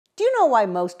Do you know why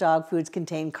most dog foods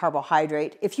contain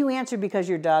carbohydrate? If you answered because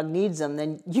your dog needs them,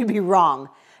 then you'd be wrong.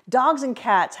 Dogs and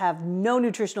cats have no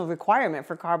nutritional requirement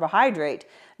for carbohydrate.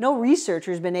 No researcher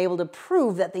has been able to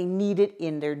prove that they need it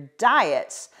in their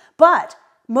diets. But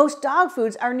most dog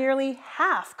foods are nearly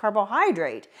half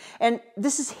carbohydrate, and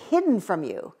this is hidden from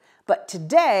you. But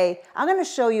today, I'm going to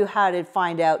show you how to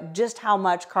find out just how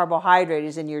much carbohydrate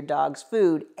is in your dog's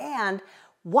food and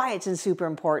why it's super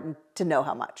important to know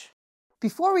how much.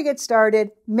 Before we get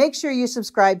started, make sure you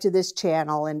subscribe to this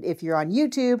channel, and if you're on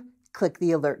YouTube, click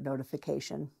the alert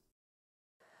notification.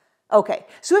 Okay,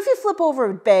 so if you flip over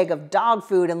a bag of dog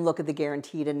food and look at the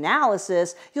guaranteed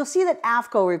analysis, you'll see that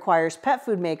AAFCO requires pet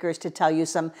food makers to tell you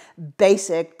some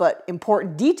basic but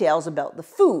important details about the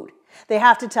food. They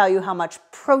have to tell you how much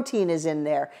protein is in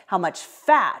there, how much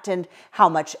fat, and how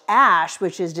much ash,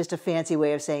 which is just a fancy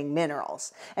way of saying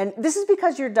minerals. And this is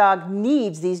because your dog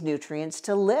needs these nutrients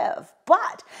to live.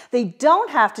 But they don't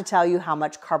have to tell you how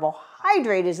much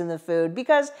carbohydrate is in the food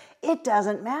because it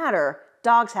doesn't matter.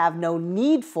 Dogs have no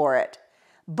need for it.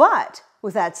 But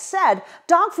with that said,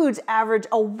 dog foods average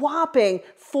a whopping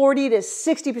 40 to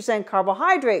 60%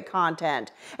 carbohydrate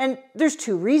content. And there's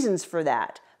two reasons for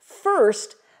that.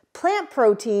 First, plant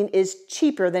protein is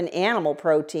cheaper than animal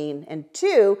protein, and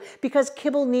two, because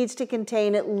kibble needs to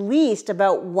contain at least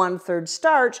about 1/3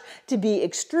 starch to be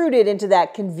extruded into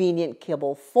that convenient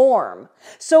kibble form.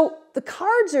 So the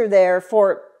cards are there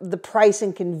for the price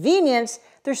and convenience.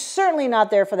 They're certainly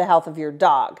not there for the health of your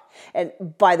dog. And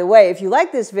by the way, if you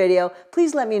like this video,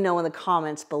 please let me know in the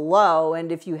comments below, and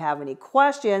if you have any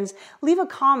questions, leave a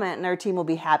comment and our team will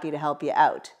be happy to help you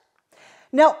out.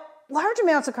 Now, large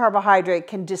amounts of carbohydrate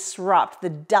can disrupt the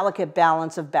delicate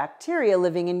balance of bacteria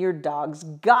living in your dog's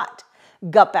gut.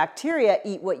 Gut bacteria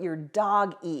eat what your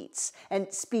dog eats,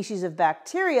 and species of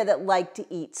bacteria that like to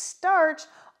eat starch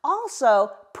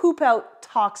also poop out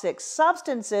toxic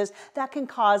substances that can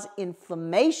cause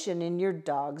inflammation in your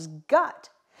dog's gut.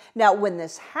 Now, when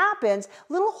this happens,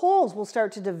 little holes will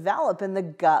start to develop in the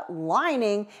gut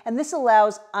lining, and this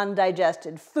allows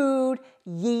undigested food,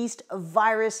 yeast,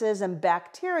 viruses, and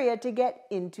bacteria to get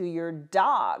into your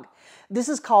dog. This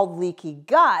is called leaky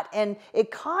gut, and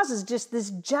it causes just this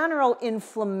general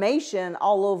inflammation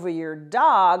all over your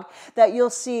dog that you'll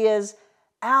see as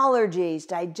allergies,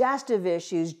 digestive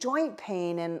issues, joint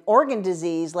pain, and organ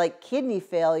disease like kidney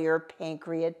failure,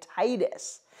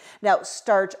 pancreatitis. Now,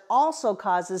 starch also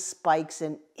causes spikes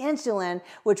in insulin,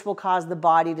 which will cause the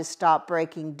body to stop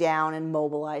breaking down and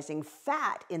mobilizing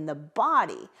fat in the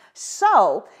body.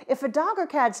 So, if a dog or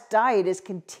cat's diet is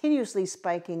continuously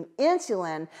spiking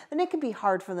insulin, then it can be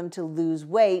hard for them to lose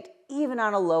weight, even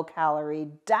on a low-calorie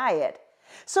diet.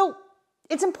 So,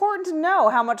 it's important to know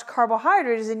how much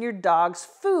carbohydrate is in your dog's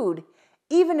food,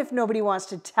 even if nobody wants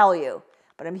to tell you.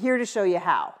 But I'm here to show you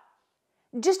how.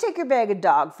 Just take your bag of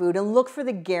dog food and look for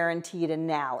the guaranteed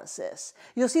analysis.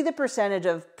 You'll see the percentage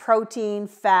of protein,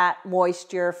 fat,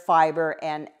 moisture, fiber,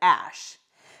 and ash.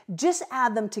 Just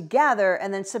add them together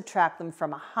and then subtract them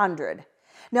from 100.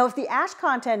 Now, if the ash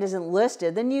content isn't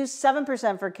listed, then use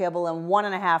 7% for kibble and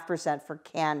 1.5% for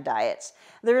canned diets.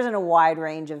 There isn't a wide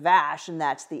range of ash, and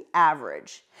that's the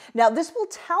average. Now, this will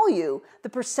tell you the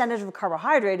percentage of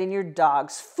carbohydrate in your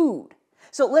dog's food.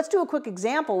 So let's do a quick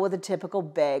example with a typical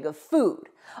bag of food.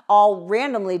 I'll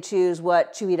randomly choose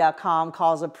what Chewy.com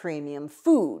calls a premium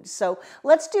food. So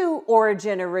let's do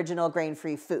Origin Original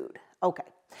Grain-Free Food. Okay,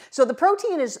 so the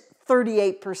protein is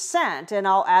 38%, and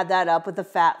I'll add that up with the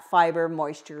fat, fiber,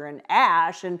 moisture, and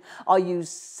ash, and I'll use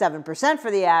 7%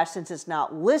 for the ash since it's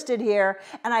not listed here,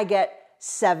 and I get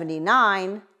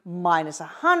 79 minus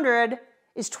 100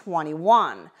 is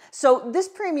 21. So this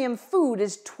premium food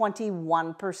is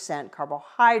 21%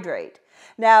 carbohydrate.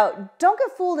 Now, don't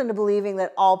get fooled into believing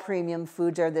that all premium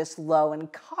foods are this low in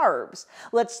carbs.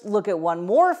 Let's look at one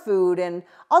more food, and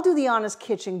I'll do the Honest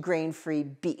Kitchen grain-free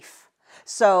beef.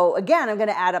 So again, I'm going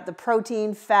to add up the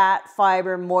protein, fat,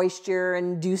 fiber, moisture,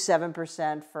 and do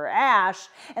 7% for ash,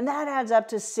 and that adds up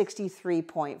to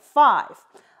 63.5.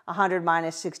 100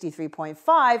 minus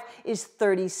 63.5 is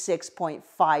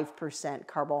 36.5%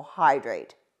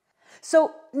 carbohydrate.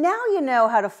 So now you know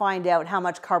how to find out how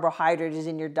much carbohydrate is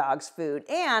in your dog's food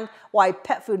and why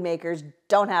pet food makers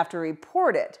don't have to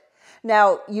report it.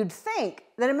 Now, you'd think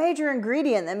that a major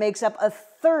ingredient that makes up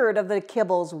 1/3 of the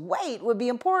kibble's weight would be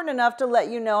important enough to let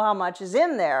you know how much is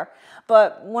in there.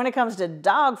 But when it comes to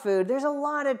dog food, there's a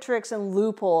lot of tricks and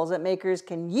loopholes that makers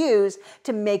can use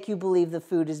to make you believe the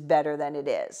food is better than it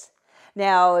is.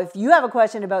 Now, if you have a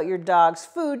question about your dog's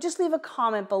food, just leave a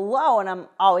comment below and I'm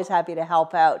always happy to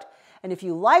help out. And if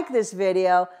you like this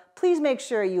video, please make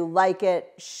sure you like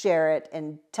it, share it,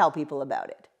 and tell people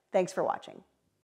about it. Thanks for watching.